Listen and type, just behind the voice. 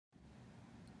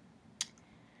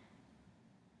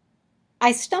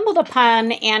I stumbled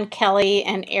upon Ann Kelly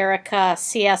and Erica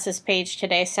CS's page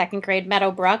today, second grade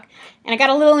Meadowbrook, and I got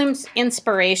a little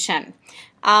inspiration.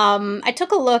 I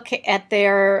took a look at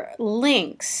their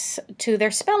links to their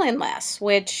spelling lists,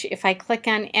 which if I click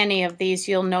on any of these,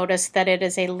 you'll notice that it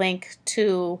is a link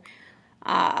to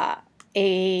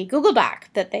a Google Doc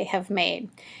that they have made.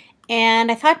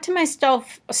 And I thought to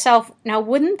myself, now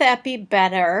wouldn't that be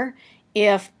better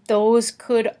if those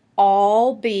could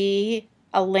all be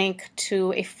a link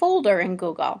to a folder in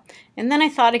Google? And then I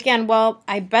thought again, well,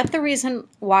 I bet the reason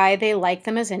why they like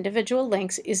them as individual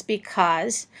links is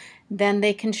because then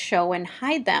they can show and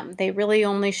hide them. They really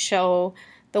only show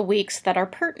the weeks that are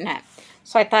pertinent.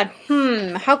 So I thought,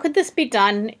 how could this be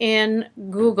done in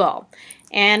Google?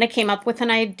 And I came up with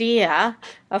an idea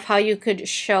of how you could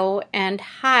show and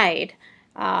hide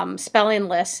spelling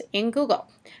lists in Google.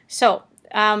 So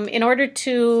in order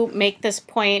to make this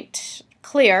point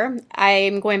clear,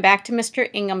 I'm going back to Mr.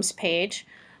 Ingham's page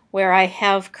where I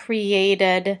have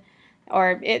created,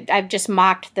 I've just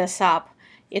mocked this up.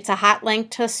 It's a hot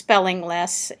link to spelling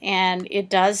lists, and it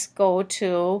does go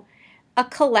to a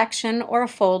collection or a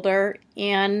folder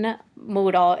in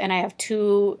Moodle, and I have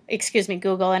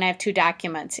Google, and I have two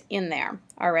documents in there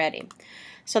already.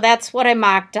 So that's what I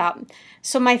mocked up.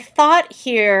 So my thought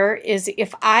here is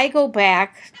if I go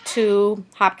back to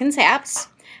Hopkins Apps,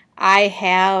 I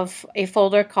have a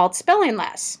folder called Spelling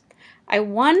Lists. I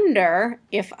wonder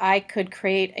if I could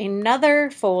create another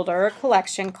folder, a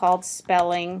collection called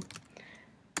Spelling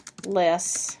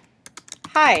Lists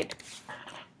Hide.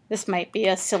 This might be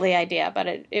a silly idea,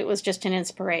 but it was just an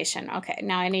inspiration. Okay,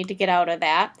 now I need to get out of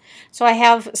that. So I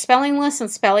have Spelling Lists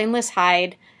and Spelling List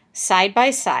Hide side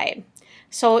by side.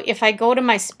 So if I go to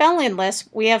my spelling list,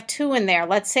 we have two in there.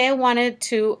 Let's say I wanted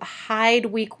to hide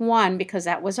week 1 because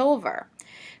that was over.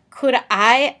 Could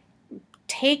I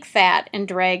take that and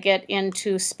drag it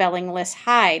into Spelling List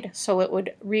Hide so it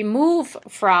would remove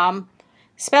from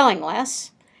spelling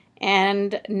lists?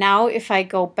 And now if I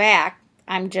go back,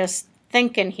 I'm just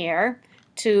thinking here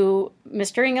to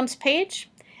Mr. Ingham's page,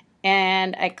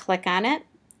 and I click on it,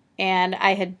 and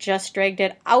I had just dragged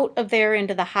it out of there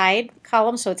into the hide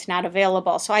column, so it's not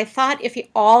available. So I thought if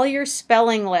all your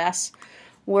spelling lists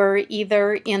were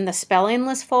either in the spelling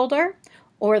list folder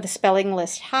or the spelling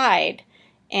list hide,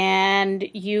 and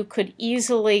you could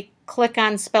easily click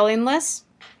on spelling lists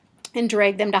and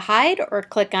drag them to hide, or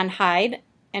click on hide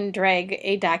and drag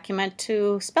a document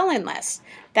to spelling lists.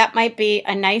 That might be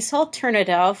a nice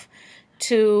alternative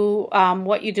to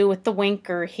what you do with the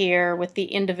Winker here with the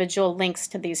individual links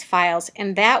to these files.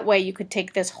 And that way you could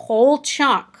take this whole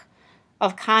chunk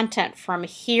of content from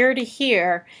here to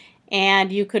here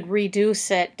and you could reduce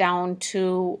it down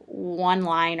to one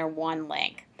line or one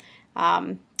link.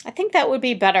 I think that would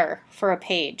be better for a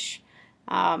page.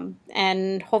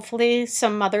 And hopefully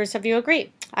some others of you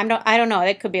agree. I don't know,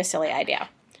 it could be a silly idea.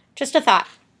 Just a thought.